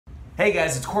Hey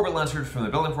guys, it's Corbett Lunsford from the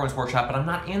Building Performance Workshop, but I'm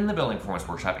not in the Building Performance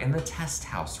Workshop, in the test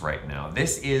house right now.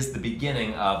 This is the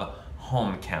beginning of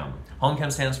HOMEChem.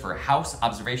 HOMEChem stands for House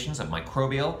Observations of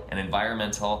Microbial and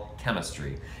Environmental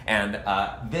Chemistry. And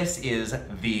this is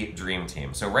the dream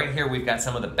team. So right here we've got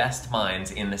some of the best minds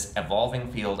in this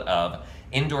evolving field of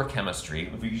indoor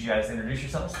chemistry. Would you guys introduce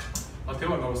yourselves?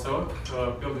 Atila,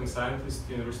 Novoselac, building scientist,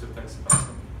 University of Texas.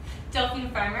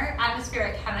 Delphine,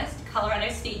 atmospheric chemist,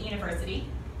 Colorado State University.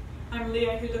 I'm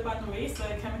Hildebrandt-Ruiz,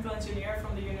 a chemical engineer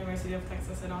from the University of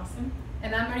Texas at Austin.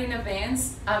 And I'm Marina,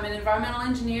 Vance. I'm an environmental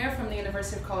engineer from the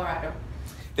University of Colorado.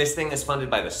 This thing is funded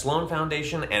by the Sloan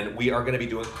Foundation, and we are going to be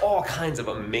doing all kinds of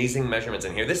amazing measurements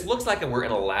in here. This looks like we're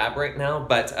in a lab right now,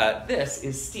 but this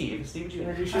is Steve. Steve, would you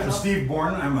introduce yourself? I'm Steve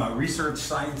Bourn. I'm a research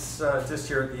scientist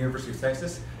here at the University of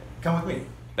Texas. Come with me.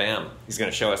 Bam. He's going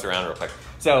to show us around real quick.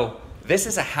 So this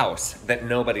is a house that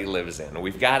nobody lives in.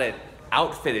 We've got it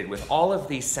outfitted with all of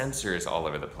these sensors all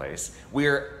over the place.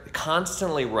 We're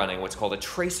constantly running what's called a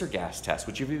tracer gas test,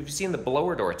 which if you've seen the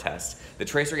blower door test, the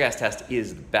tracer gas test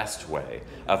is the best way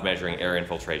of measuring air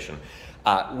infiltration.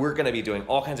 We're going to be doing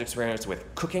all kinds of experiments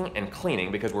with cooking and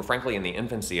cleaning because we're frankly in the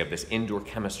infancy of this indoor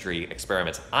chemistry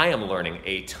experiments. I am learning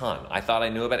a ton. I thought I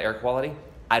knew about air quality.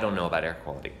 I don't know about air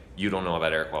quality. You don't know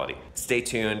about air quality. Stay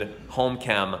tuned.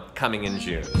 HOMEChem coming in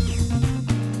June.